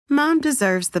Mom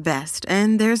deserves the best,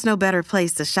 and there's no better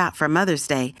place to shop for Mother's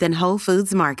Day than Whole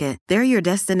Foods Market. They're your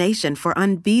destination for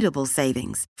unbeatable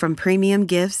savings, from premium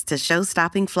gifts to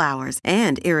show-stopping flowers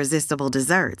and irresistible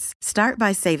desserts. Start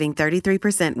by saving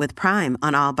 33% with Prime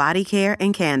on all body care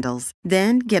and candles.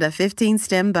 Then get a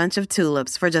 15-stem bunch of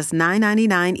tulips for just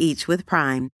 $9.99 each with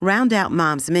Prime. Round out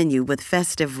Mom's menu with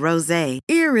festive rosé,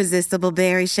 irresistible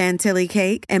berry chantilly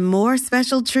cake, and more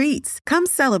special treats. Come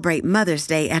celebrate Mother's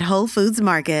Day at Whole Foods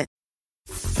Market.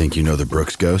 Think you know the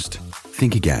Brooks Ghost?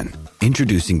 Think again.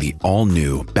 Introducing the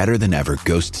all-new, better-than-ever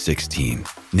Ghost 16.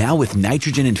 Now with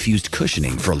nitrogen-infused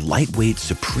cushioning for lightweight,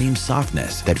 supreme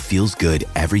softness that feels good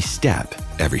every step,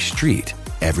 every street,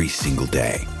 every single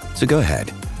day. So go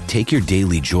ahead, take your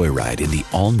daily joyride in the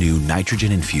all-new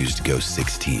nitrogen-infused Ghost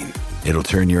 16. It'll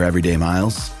turn your everyday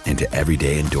miles into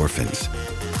everyday endorphins.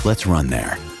 Let's run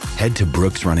there. Head to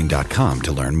brooksrunning.com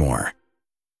to learn more.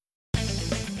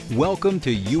 Welcome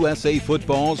to USA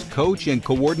Football's Coach and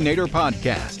Coordinator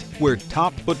Podcast, where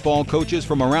top football coaches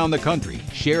from around the country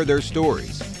share their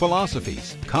stories,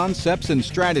 philosophies, concepts, and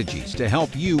strategies to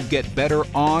help you get better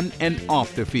on and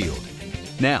off the field.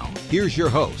 Now, here's your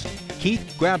host,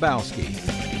 Keith Grabowski.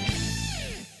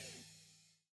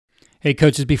 Hey,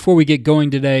 coaches, before we get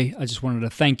going today, I just wanted to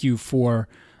thank you for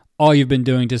all you've been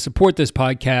doing to support this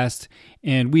podcast,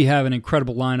 and we have an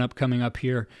incredible lineup coming up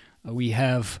here. We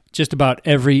have just about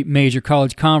every major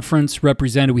college conference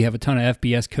represented. We have a ton of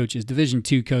FBS coaches, Division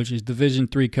II coaches, Division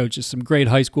III coaches, some great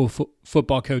high school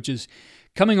football coaches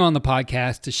coming on the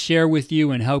podcast to share with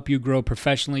you and help you grow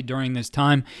professionally during this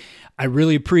time. I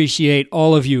really appreciate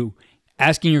all of you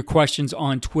asking your questions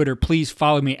on Twitter. Please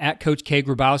follow me at Coach K.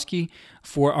 Grabowski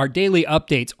for our daily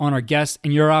updates on our guests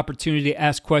and your opportunity to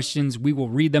ask questions. We will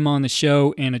read them on the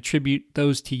show and attribute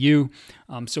those to you.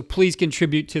 So please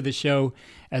contribute to the show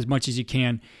as much as you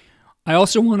can. I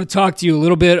also want to talk to you a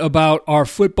little bit about our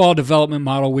football development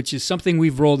model, which is something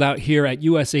we've rolled out here at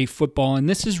USA Football. And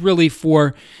this is really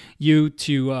for you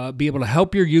to be able to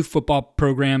help your youth football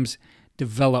programs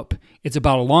develop. It's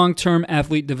about a long-term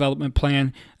athlete development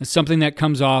plan. It's something that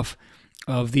comes off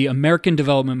of the American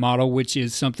Development Model, which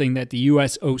is something that the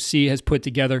USOC has put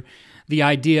together. The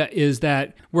idea is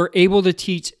that we're able to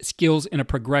teach skills in a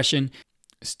progression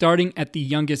starting at the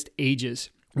youngest ages.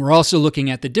 We're also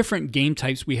looking at the different game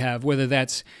types we have, whether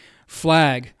that's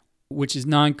flag, which is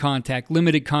non-contact,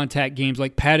 limited contact games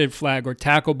like padded flag or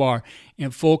tackle bar,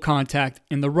 and full contact,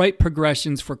 and the right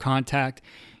progressions for contact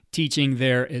teaching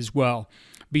there as well.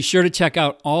 Be sure to check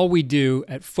out all we do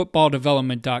at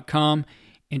footballdevelopment.com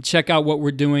and check out what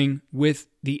we're doing with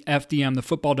the FDM, the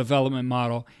football development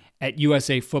model, at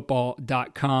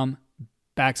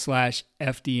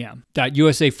usafootball.com/FDM.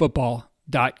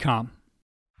 usafootball.com.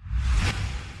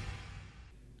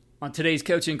 On today's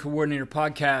Coaching Coordinator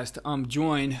podcast, I'm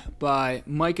joined by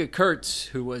Micah Kurtz,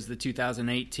 who was the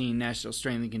 2018 National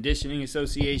Strength and Conditioning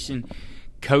Association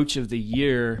Coach of the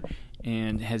Year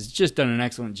and has just done an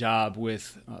excellent job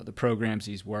with the programs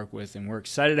he's worked with. And we're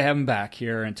excited to have him back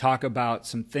here and talk about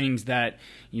some things that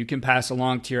you can pass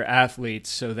along to your athletes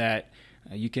so that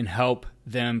you can help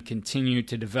them continue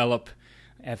to develop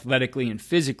athletically and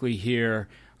physically here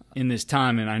in this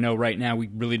time. And I know right now we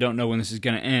really don't know when this is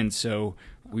going to end, so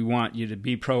we want you to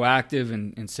be proactive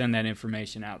and send that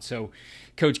information out. So,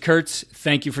 Coach Kurtz,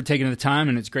 thank you for taking the time,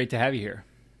 and it's great to have you here.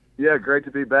 Yeah, great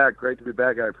to be back. Great to be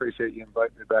back. I appreciate you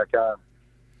inviting me back on.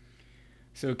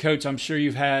 So, Coach, I'm sure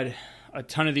you've had a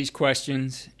ton of these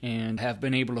questions and have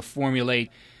been able to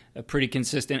formulate a pretty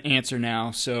consistent answer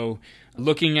now. So,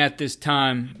 looking at this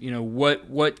time,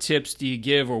 what tips do you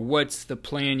give, or what's the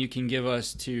plan you can give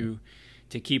us to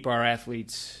keep our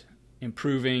athletes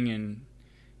improving and,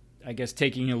 I guess,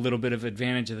 taking a little bit of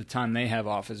advantage of the time they have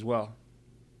off as well?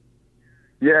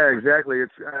 Yeah, exactly.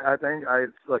 I think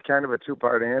it's kind of a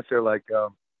two-part answer.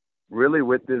 Really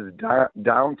with this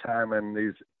downtime and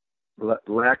these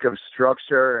lack of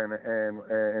structure and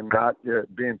not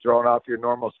being thrown off your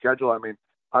normal schedule. I mean,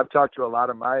 I've talked to a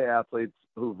lot of my athletes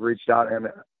who've reached out and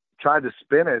tried to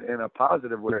spin it in a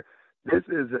positive way. This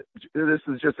is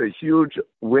just a huge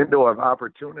window of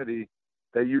opportunity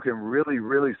that you can really,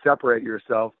 really separate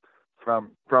yourself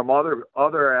from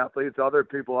other athletes, other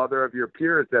people, other of your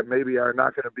peers that maybe are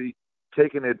not going to be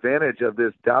taking advantage of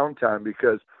this downtime,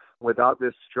 because without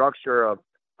this structure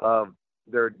of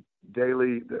their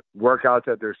daily workouts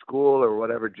at their school or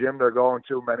whatever gym they're going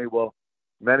to, many will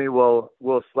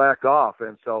slack off.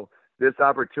 And so this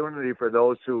opportunity for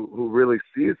those who really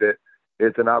sees it,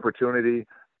 it's an opportunity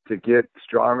to get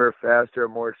stronger, faster,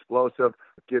 more explosive,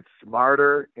 get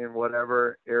smarter in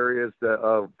whatever areas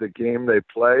of the game they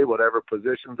play, whatever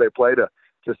positions they play, to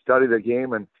study the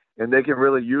game and they can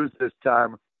really use this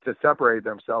time to separate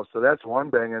themselves. So that's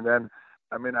one thing. And then,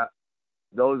 I mean,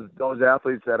 those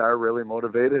athletes that are really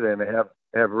motivated and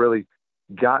have really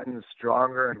gotten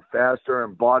stronger and faster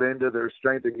and bought into their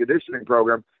strength and conditioning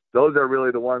program, those are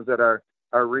really the ones that are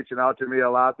reaching out to me a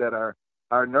lot, that are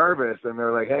nervous, and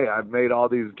they're like, hey, I've made all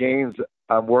these gains.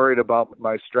 I'm worried about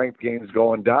my strength gains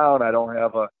going down. I don't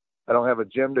have a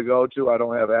gym to go to. I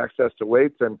don't have access to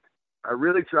weights. And I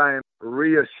really try and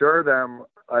reassure them.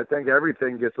 I think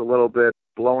everything gets a little bit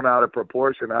blown out of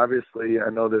proportion. Obviously, I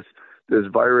know this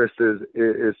virus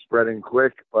is spreading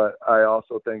quick, but I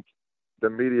also think the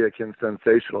media can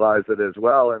sensationalize it as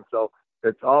well. And so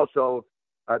it's also,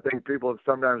 I think people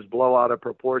sometimes blow out of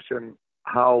proportion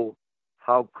how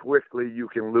quickly you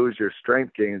can lose your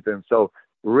strength gains. And so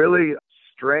really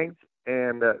strength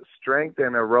and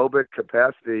aerobic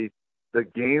capacity, the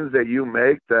gains that you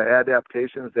make, the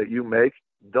adaptations that you make,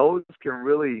 those can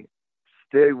really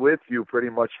stay with you pretty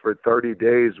much for 30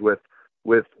 days with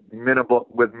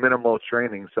minimal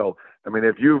training. So, I mean,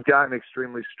 if you've gotten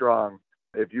extremely strong,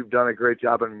 if you've done a great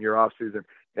job in your off season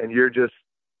and you're just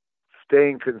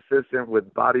staying consistent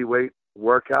with body weight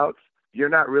workouts, you're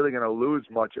not really going to lose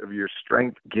much of your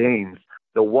strength gains.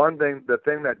 The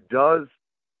thing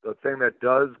that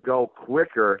does go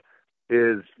quicker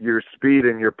is your speed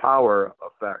and your power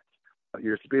effect,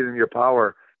 your speed and your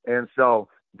power. And so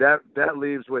that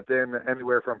leaves within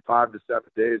anywhere from 5 to 7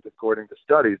 days, according to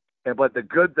studies. But the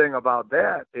good thing about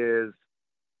that is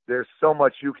there's so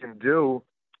much you can do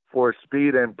for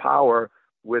speed and power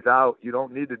without, you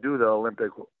don't need to do the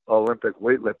Olympic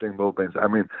weightlifting movements. I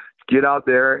mean, get out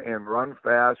there and run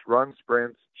fast, run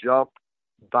sprints, jump,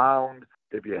 bound.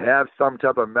 If you have some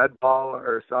type of med ball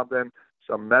or something,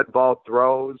 some med ball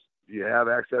throws, if you have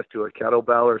access to a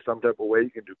kettlebell or some type of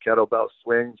weight, you can do kettlebell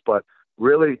swings. But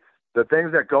really, the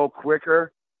things that go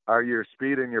quicker are your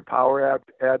speed and your power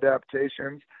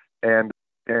adaptations. And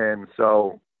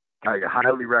so I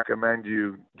highly recommend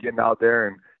you getting out there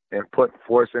and put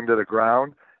force into the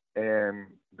ground. And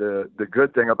the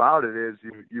good thing about it is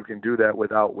you can do that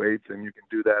without weights, and you can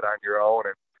do that on your own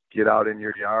and get out in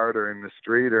your yard or in the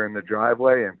street or in the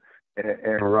driveway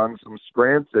and run some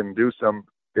sprints and do some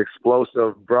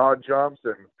explosive broad jumps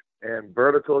and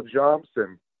vertical jumps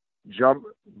and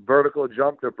vertical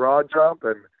jump to broad jump.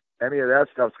 And any of that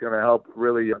stuff's going to help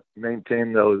really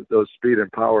maintain those speed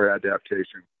and power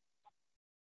adaptations.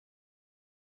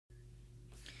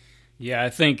 Yeah, I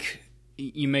think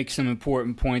you make some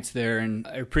important points there, and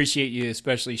I appreciate you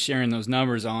especially sharing those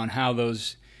numbers on how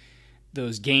those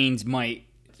gains might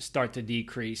start to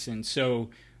decrease. And so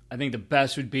I think the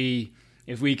best would be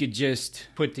if we could just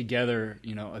put together,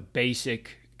 a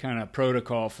basic kind of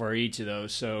protocol for each of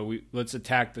those. So let's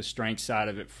attack the strength side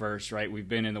of it first, right? We've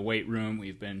been in the weight room,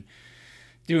 we've been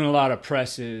doing a lot of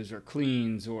presses or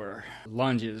cleans or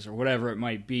lunges or whatever it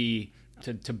might be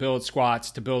to build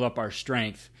squats, to build up our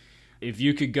strength. If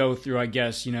you could go through, I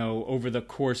guess, over the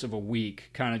course of a week,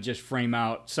 kind of just frame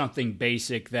out something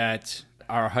basic that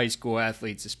our high school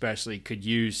athletes especially could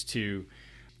use to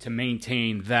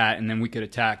maintain that, and then we could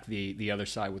attack the other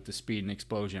side with the speed and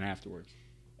explosion afterwards.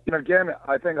 Again,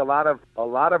 I think a lot of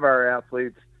our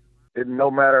athletes,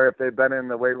 no matter if they've been in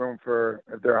the weight room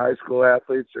if they're high school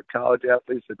athletes or college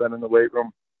athletes, they've been in the weight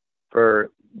room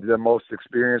for the most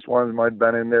experienced ones, might have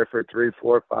been in there for 3,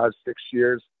 4, 5, 6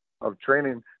 years of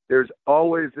training.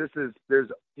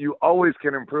 You always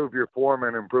can improve your form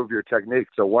and improve your technique.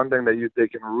 So one thing that they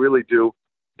can really do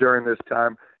during this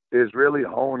time is really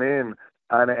hone in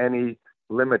on any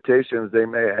limitations they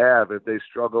may have. If they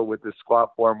struggle with the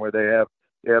squat form where they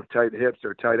have tight hips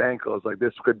or tight ankles, like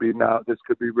this could be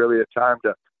really a time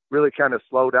to really kind of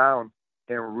slow down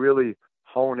and really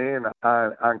hone in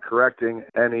on correcting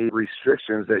any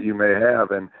restrictions that you may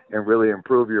have and really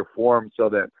improve your form so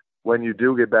that when you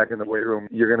do get back in the weight room,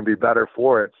 you're going to be better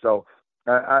for it. So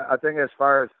I think as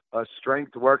far as a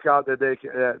strength workout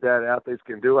that athletes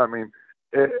can do, I mean,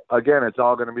 again, it's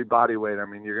all going to be body weight. I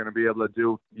mean, you're going to be able to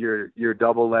do your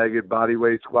double-legged body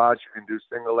weight squats. You can do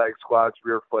single-leg squats,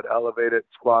 rear foot elevated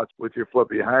squats with your foot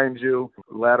behind you,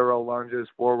 lateral lunges,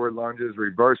 forward lunges,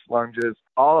 reverse lunges.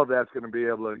 All of that's going to be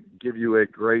able to give you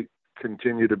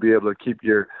continue to be able to keep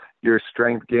your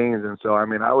strength gains. And so, I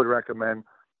mean, I would recommend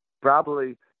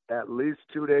probably at least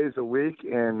 2 days a week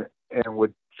and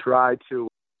would try to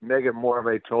make it more of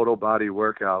a total body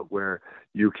workout where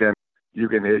you can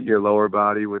hit your lower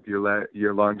body with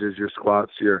your lunges, your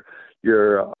squats, your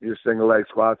single leg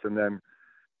squats, and then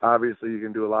obviously you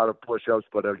can do a lot of push-ups.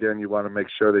 But again, you want to make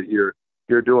sure that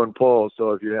you're doing pulls.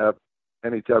 So if you have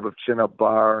any type of chin-up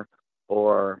bar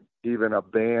or even a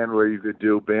band where you could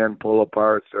do band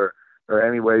pull-aparts or or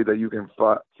any way that you can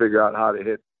figure out how to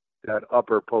hit that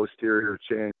upper posterior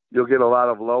chain. You'll get a lot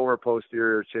of lower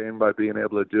posterior chain by being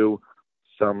able to do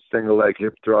some single leg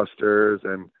hip thrusters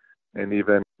and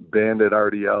even banded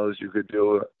RDLs you could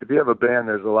do. If you have a band,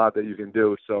 there's a lot that you can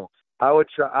do. So I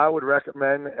would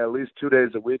recommend at least 2 days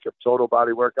a week of total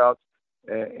body workouts,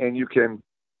 and you can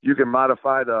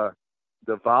modify the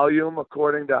volume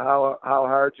according to how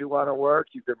hard you want to work.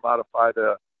 You can modify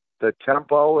the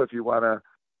tempo if you want to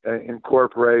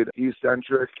incorporate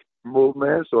eccentric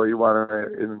movements, or you want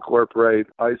to incorporate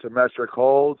isometric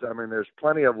holds. I mean, there's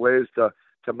plenty of ways to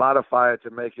modify it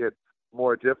to make it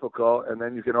more difficult, and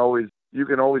then you can always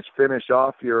finish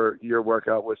off your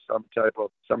workout with some type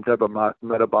of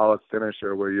metabolic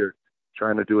finisher where you're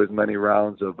trying to do as many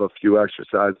rounds of a few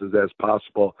exercises as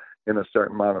possible in a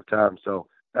certain amount of time. So,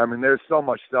 I mean, there's so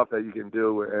much stuff that you can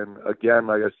do. And again,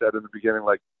 like I said in the beginning,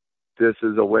 like, this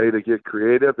is a way to get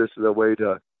creative. This is a way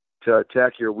to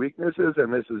attack your weaknesses.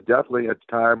 And this is definitely a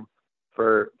time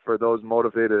for those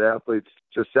motivated athletes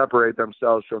to separate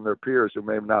themselves from their peers who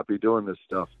may not be doing this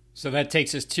stuff. So that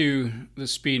takes us to the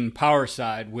speed and power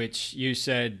side, which you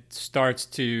said starts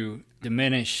to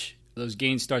diminish. Those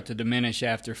gains start to diminish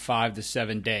after 5 to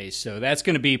 7 days. So that's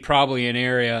going to be probably an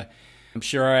area. I'm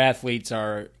sure our athletes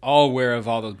are all aware of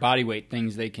all those body weight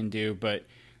things they can do, but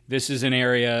this is an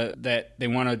area that they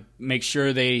want to make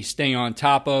sure they stay on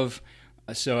top of.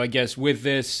 So I guess with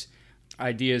this,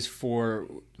 ideas for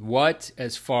what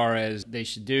as far as they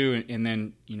should do, and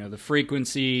then, the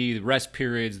frequency, the rest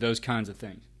periods, those kinds of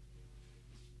things.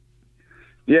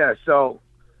 Yeah, so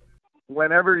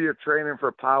whenever you're training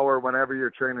for power, whenever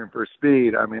you're training for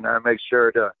speed, I mean, I make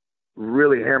sure to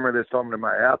really hammer this home to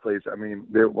my athletes. I mean,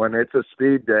 when it's a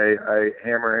speed day, I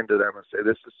hammer into them and say,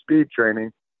 this is speed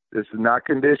training. This is not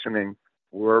conditioning.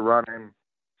 We're running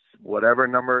whatever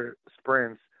number of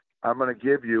sprints. I'm going to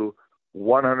give you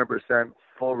 100%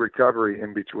 full recovery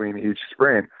in between each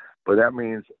sprint. But that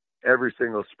means every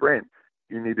single sprint,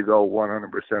 you need to go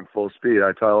 100% full speed.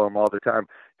 I tell them all the time,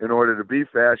 in order to be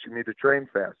fast, you need to train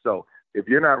fast. So if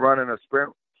you're not running a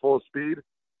sprint full speed,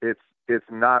 it's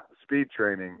not speed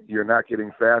training. You're not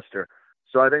getting faster.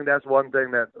 So I think that's one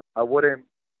thing that I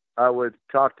would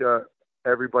talk to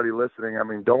everybody listening. I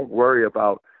mean, don't worry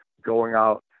about going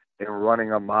out and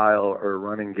running a mile or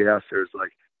running gassers.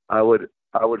 Like, I would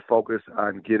focus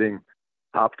on getting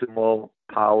optimal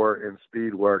power and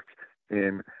speed work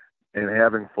in and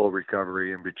having full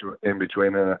recovery in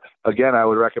between. And again, I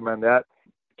would recommend that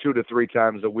 2 to 3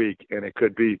 times a week. And it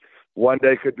could be, one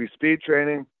day could be speed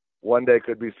training, one day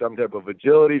could be some type of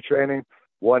agility training,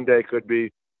 one day could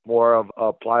be more of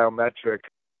a plyometric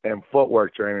and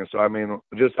footwork training. So, I mean,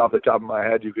 just off the top of my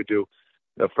head, you could do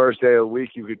the first day of the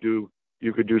week, you could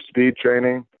do speed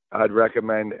training. I'd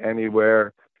recommend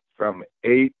anywhere from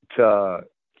 8 to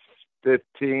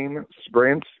 15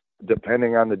 sprints,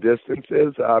 depending on the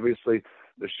distances. Obviously,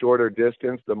 the shorter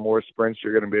distance, the more sprints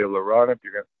you're going to be able to run.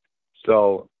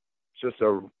 So it's just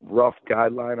a rough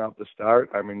guideline off the start.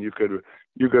 I mean, you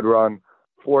could run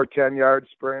 4 10-yard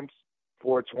sprints,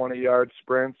 4 20-yard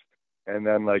sprints, and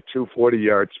then like 2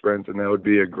 40-yard sprints, and that would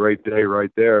be a great day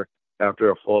right there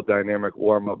after a full dynamic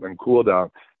warm-up and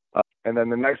cool-down. And then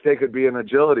the next day could be an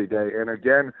agility day. And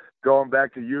again, going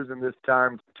back to using this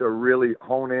time to really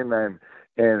hone in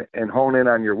and hone in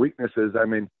on your weaknesses. I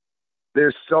mean,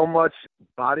 there's so much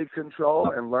body control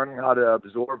and learning how to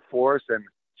absorb force and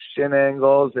shin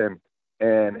angles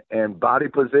and body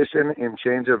position in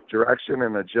change of direction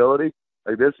and agility.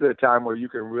 Like, this is a time where you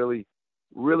can really,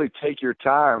 really take your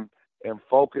time and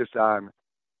focus on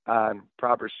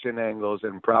proper shin angles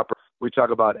and we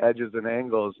talk about edges and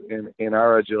angles in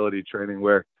our agility training,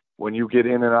 where when you get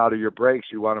in and out of your breaks,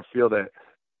 you want to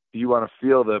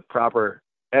feel the proper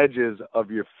edges of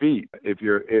your feet. If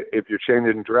you're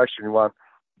changing direction, you want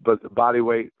the body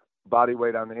weight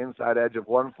on the inside edge of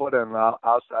one foot and the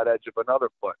outside edge of another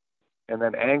foot. And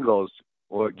then angles,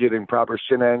 or getting proper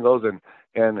shin angles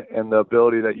and the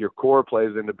ability that your core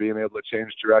plays into being able to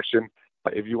change direction.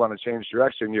 If you want to change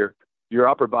direction, your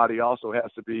upper body also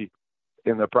has to be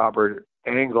in the proper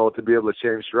angle to be able to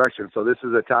change direction. So this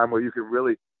is a time where you can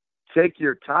really take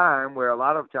your time, where a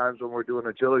lot of times when we're doing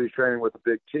agility training with a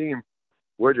big team,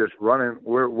 we're just running,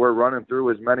 we're running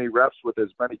through as many reps with as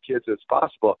many kids as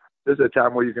possible. This is a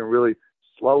time where you can really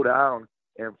slow down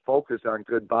and focus on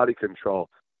good body control.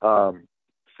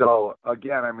 So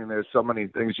again, I mean, there's so many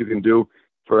things you can do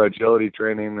for agility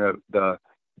training. The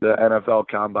NFL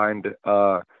combined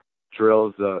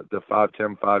drills, the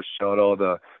 5-10-5 shuttle,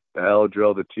 the L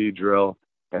drill, the T drill,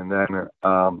 and then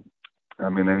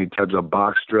any types of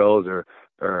box drills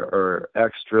or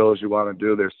X drills you want to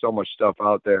do. There's so much stuff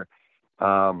out there.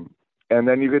 And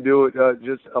then you could do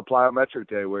just a plyometric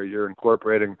day where you're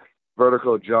incorporating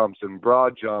vertical jumps and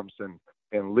broad jumps and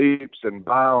leaps and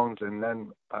bounds. And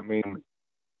then, I mean,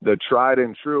 the tried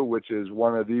and true, which is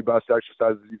one of the best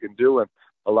exercises you can do, and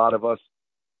a lot of us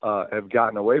have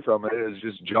gotten away from it, is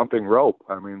just jumping rope.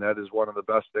 I mean, that is one of the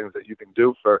best things that you can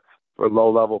do for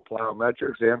low-level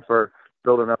plyometrics and for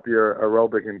building up your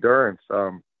aerobic endurance.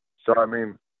 So, I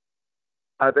mean,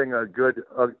 I think and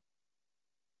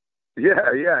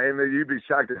you'd be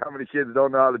shocked at how many kids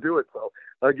don't know how to do it. So,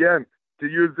 again, to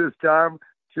use this time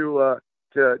to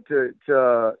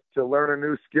learn a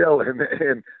new skill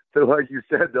and to, like you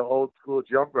said, the old school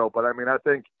jump rope. But I mean, I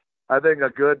think a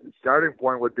good starting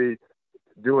point would be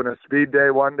doing a speed day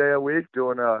one day a week,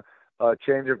 doing a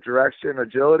change of direction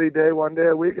agility day one day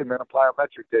a week, and then a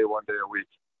plyometric day one day a week.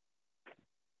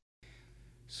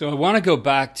 So I want to go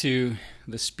back to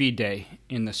the speed day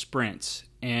in the sprints,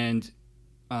 and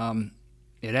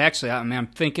it actually, I mean, I'm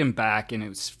thinking back, and it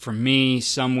was for me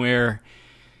somewhere,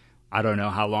 I don't know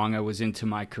how long I was into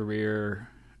my career,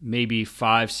 maybe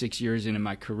 5-6 years into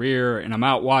my career, and I'm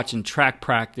out watching track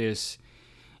practice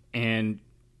and,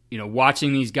 you know,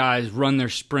 watching these guys run their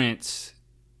sprints,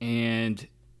 and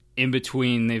in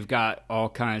between they've got all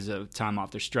kinds of time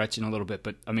off. They're stretching a little bit,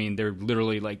 but I mean, they're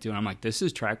literally like I'm like, this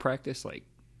is track practice? Like,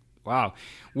 wow.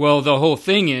 Well, the whole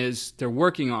thing is they're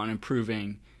working on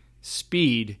improving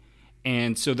speed,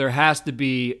 and so there has to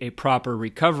be a proper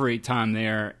recovery time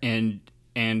there, and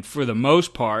for the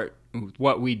most part,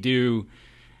 what we do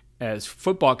as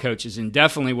football coaches, and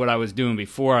definitely what I was doing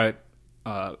before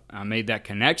I made that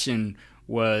connection,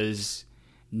 was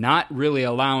not really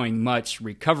allowing much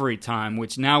recovery time,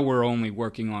 which now we're only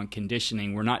working on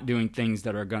conditioning. We're not doing things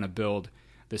that are going to build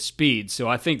the speed. So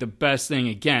I think the best thing,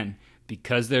 again,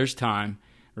 because there's time,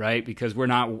 right? Because we're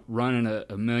not running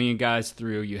a million guys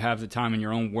through, you have the time in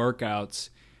your own workouts.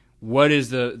 What is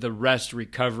the rest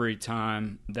recovery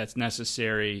time that's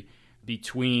necessary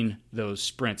between those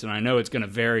sprints? And I know it's going to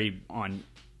vary on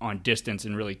distance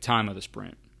and really time of the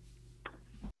sprint.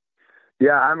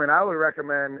 Yeah, I mean, I would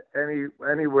recommend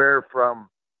anywhere from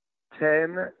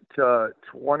 10 to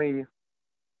 20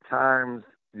 times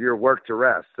your work to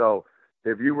rest. So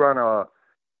if you run a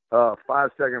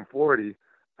 5-second 40,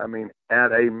 I mean,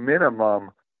 at a minimum,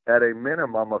 a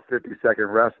 50-second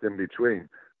rest in between.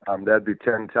 That'd be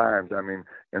 10 times. I mean,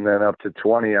 and then up to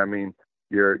 20. I mean,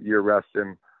 you're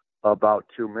resting about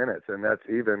 2 minutes, and that's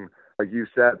even, like you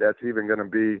said, that's even going to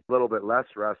be a little bit less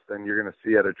rest than you're going to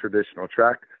see at a traditional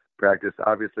track practice.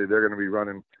 Obviously, they're going to be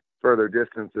running further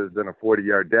distances than a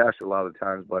 40-yard dash a lot of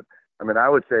times, but I mean, I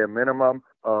would say a minimum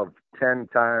of 10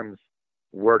 times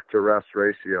work to rest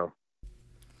ratio.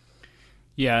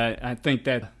 Yeah, I think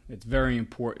that it's very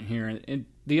important here. And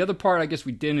the other part, I guess,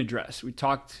 we didn't address. We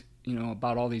talked,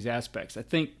 about all these aspects. I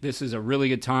think this is a really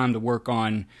good time to work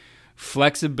on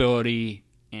flexibility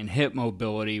and hip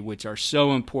mobility, which are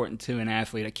so important to an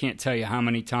athlete. I can't tell you how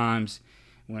many times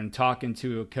when talking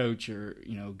to a coach or,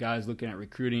 guys looking at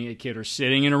recruiting a kid or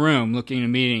sitting in a room looking at a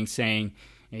meeting saying,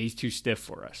 hey, he's too stiff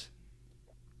for us.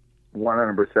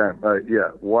 100%.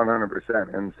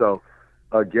 100%. And so,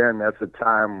 again,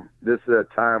 this is a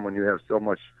time when you have so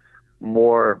much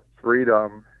more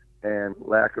freedom and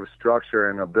lack of structure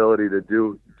and ability to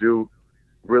do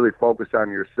really focus on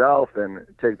yourself and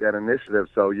take that initiative.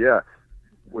 So yeah,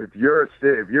 if you're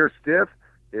stiff,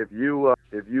 if you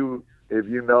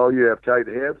know you have tight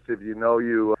hips, if you know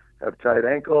you have tight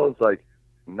ankles, like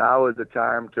now is the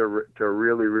time to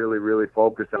really, really, really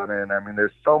focus on it. And I mean,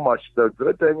 there's so much. The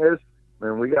good thing is, I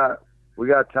mean, we got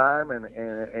time, and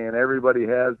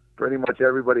pretty much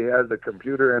everybody has a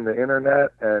computer and the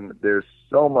internet, and there's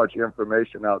so much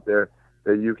information out there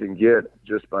that you can get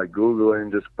just by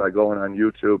Googling, just by going on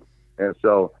YouTube. And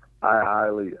so I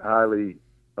highly, highly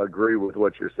agree with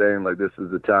what you're saying. Like, this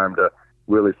is the time to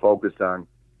really focus on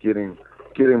getting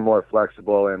more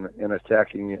flexible and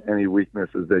attacking any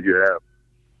weaknesses that you have.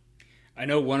 I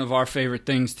know one of our favorite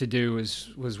things to do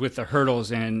was with the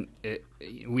hurdles, and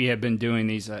we have been doing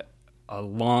these a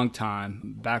long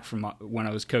time, back from when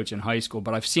I was coaching high school,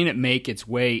 but I've seen it make its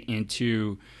way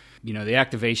into, the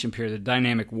activation period. The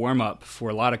dynamic warm-up for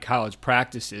a lot of college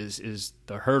practices is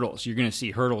the hurdles. You're going to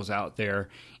see hurdles out there,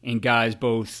 and guys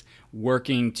both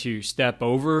working to step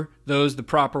over those the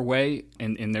proper way,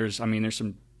 and there's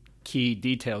some key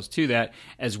details to that,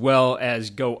 as well as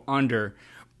go under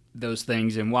those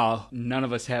things. And while none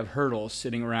of us have hurdles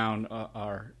sitting around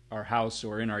our house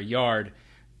or in our yard,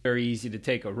 very easy to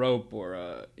take a rope or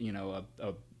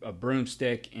a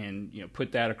broomstick and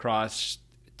put that across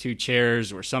 2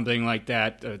 chairs or something like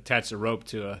that, attach a rope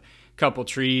to a couple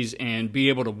trees, and be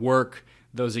able to work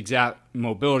those exact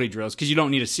mobility drills, because you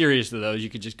don't need a series of those. You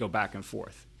could just go back and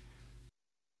forth.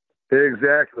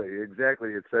 Exactly.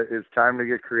 It's time to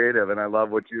get creative, and I love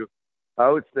what I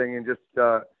was thinking just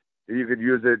you could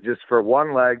use it just for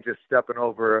one leg, just stepping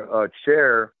over a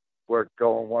chair, where it's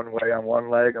going one way on one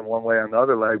leg and one way on the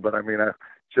other leg. But I mean,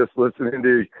 just listening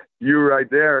to you right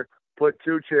there, put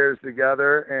two chairs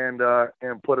together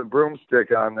and put a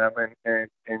broomstick on them, and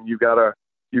you got a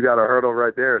hurdle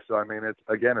right there. So I mean, it's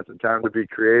a time to be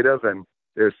creative, and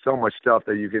there's so much stuff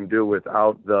that you can do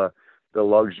without the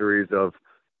luxuries of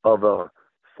a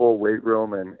full weight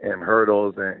room and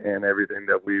hurdles and everything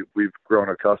that we've grown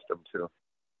accustomed to.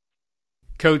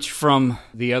 Coach, from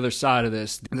the other side of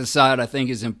this, the side I think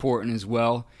is important as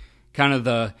well, kind of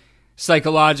the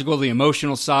psychological, the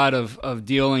emotional side of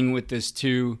dealing with this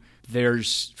too.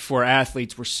 For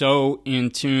athletes, we're so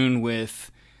in tune with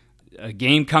a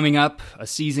game coming up, a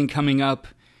season coming up.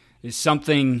 Is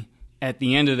something at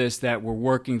the end of this that we're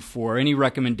working for? Any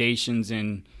recommendations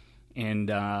in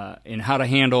how to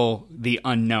handle the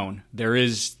unknown? There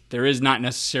is not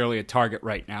necessarily a target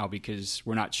right now because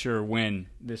we're not sure when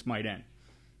this might end.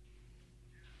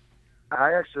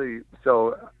 I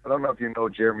don't know if you know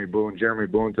Jeremy Boone. Jeremy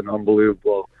Boone's an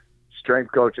unbelievable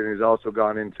strength coach, and he's also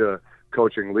gone into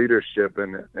coaching leadership.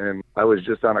 And I was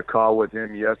just on a call with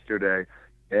him yesterday,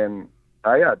 and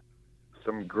I had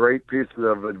some great pieces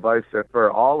of advice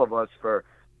for all of us, for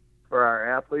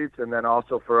our athletes, and then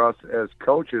also for us as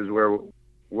coaches, where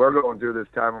we're going through this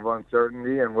time of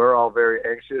uncertainty, and we're all very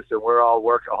anxious, and we're all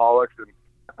workaholics. And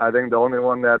I think the only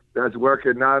one that's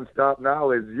working nonstop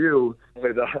now is you,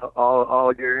 with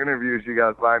all your interviews you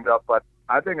got lined up. But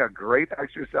I think a great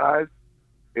exercise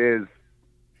is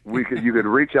you could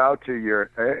reach out to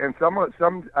and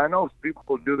some I know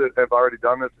people do that have already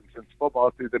done this since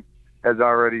football season has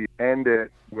already ended,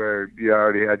 where you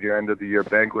already had your end of the year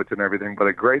banquets and everything. But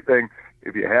a great thing,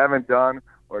 if you haven't done,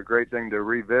 or a great thing to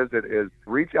revisit, is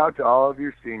reach out to all of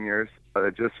your seniors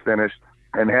that just finished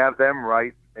and have them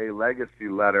write a legacy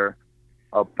letter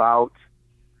about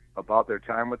their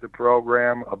time with the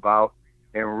program,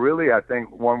 and really I think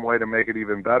one way to make it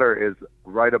even better is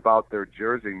write about their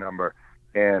jersey number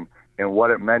and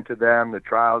what it meant to them, the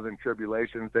trials and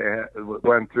tribulations they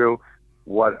went through,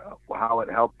 how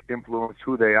it helped influence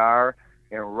who they are,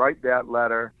 and write that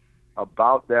letter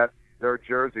about their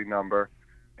jersey number,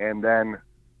 and then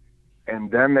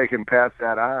they can pass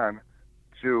that on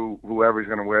to whoever's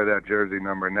going to wear that jersey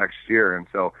number next year. And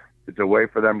so it's a way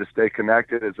for them to stay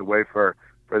connected. It's a way for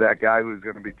that guy who's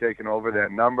going to be taking over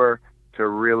that number to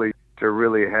really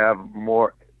have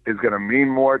more, is going to mean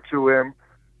more to him.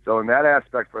 So in that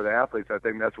aspect for the athletes, I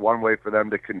think that's one way for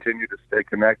them to continue to stay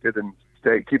connected and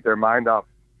keep their mind off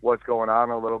what's going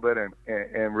on a little bit,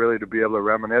 and really to be able to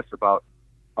reminisce about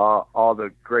all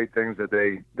the great things that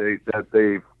they've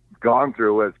gone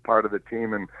through as part of the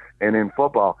team and in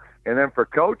football. And then for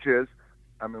coaches,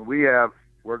 I mean, we're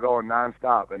going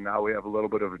nonstop, and now we have a little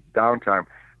bit of a downtime.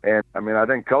 And I mean, I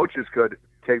think coaches could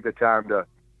take the time to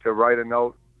write a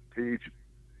note to each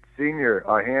senior,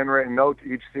 a handwritten note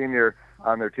to each senior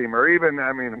on their team, or even,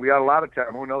 I mean, we got a lot of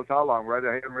time, who knows how long, write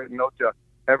a handwritten note to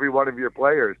every one of your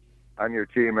players on your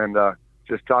team, and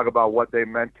just talk about what they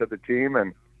meant to the team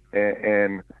and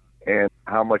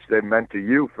how much they meant to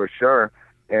you, for sure.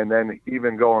 And then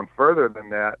even going further than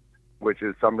that, which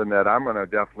is something that I'm going to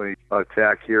definitely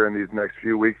attack here in these next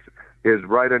few weeks, is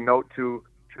write a note to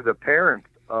the parents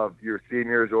of your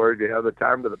seniors, or if you have the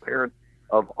time, to the parents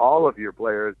of all of your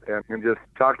players, and just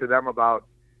talk to them about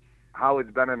how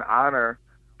it's been an honor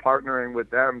partnering with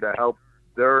them to help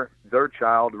their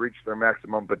child reach their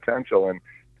maximum potential. And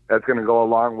that's going to go a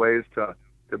long ways to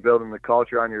building the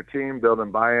culture on your team, building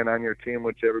buy-in on your team,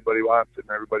 which everybody wants and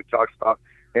everybody talks about,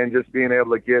 and just being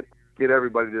able to get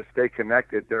everybody to stay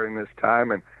connected during this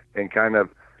time and kind of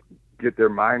get their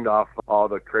mind off all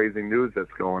the crazy news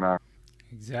that's going on.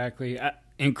 Exactly.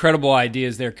 Incredible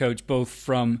ideas there, Coach, both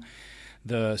from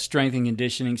the strength and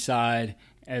conditioning side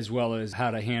as well as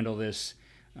how to handle this,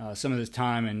 some of this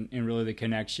time and really the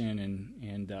connection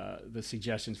and the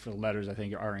suggestions for the letters, I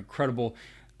think, are incredible.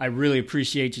 I really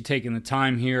appreciate you taking the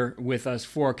time here with us.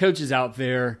 For our coaches out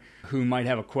there who might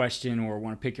have a question or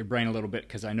want to pick your brain a little bit,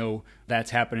 because I know that's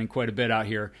happening quite a bit out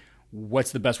here,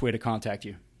 what's the best way to contact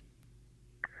you?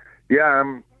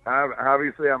 Yeah,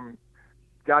 I'm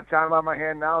got time on my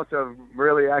hand now, so I'm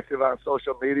really active on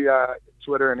social media.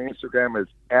 Twitter and Instagram is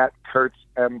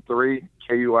 @KurtzM3,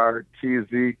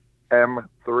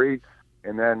 KURTZM3,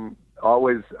 and then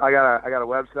always I got a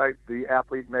website,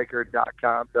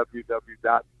 theathletemaker.com,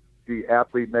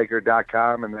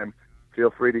 www.theathletemaker.com, and then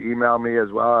feel free to email me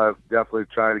as well. I've definitely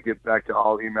tried to get back to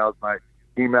all emails. My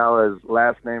email is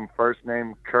last name, first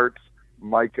name,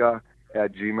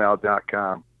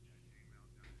 kurtzmicah@gmail.com.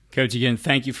 Coach, again,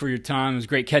 thank you for your time. It was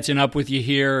great catching up with you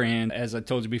here. And as I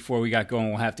told you before we got going,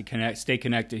 we'll have to stay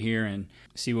connected here and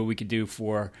see what we could do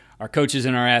for our coaches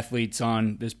and our athletes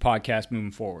on this podcast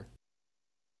moving forward.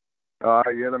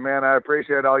 You're the man. I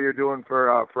appreciate all you're doing for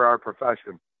our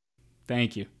profession.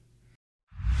 Thank you.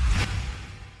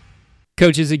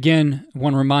 Coaches, again, I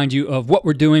want to remind you of what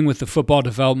we're doing with the football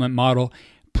development model.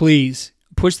 Please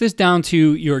push this down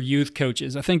to your youth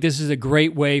coaches. I think this is a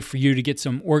great way for you to get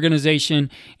some organization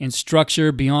and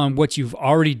structure beyond what you've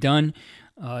already done.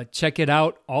 Check it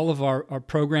out, all of our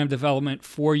program development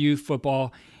for youth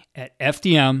football at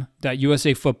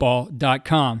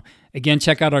fdm.usafootball.com. Again,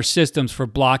 check out our systems for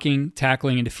blocking,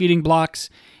 tackling, and defeating blocks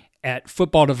at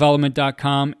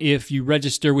footballdevelopment.com. If you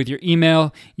register with your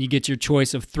email, you get your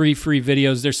choice of 3 free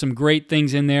videos. There's some great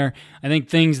things in there. I think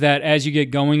things that as you get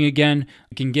going again,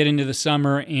 you can get into the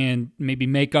summer and maybe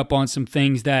make up on some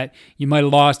things that you might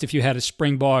have lost if you had a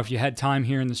spring ball, if you had time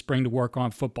here in the spring to work on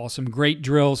football. Some great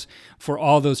drills for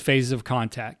all those phases of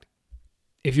contact.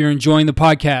 If you're enjoying the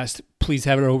podcast, please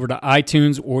head over to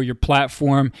iTunes or your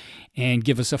platform and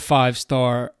give us a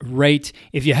 5-star rate.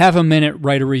 If you have a minute,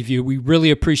 write a review. We really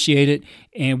appreciate it,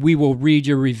 and we will read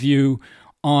your review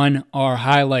on our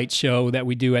highlight show that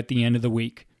we do at the end of the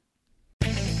week.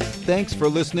 Thanks for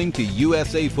listening to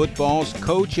USA Football's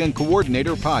Coach and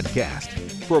Coordinator Podcast.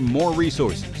 For more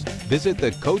resources, visit the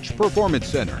Coach Performance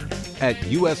Center at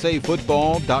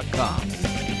usafootball.com.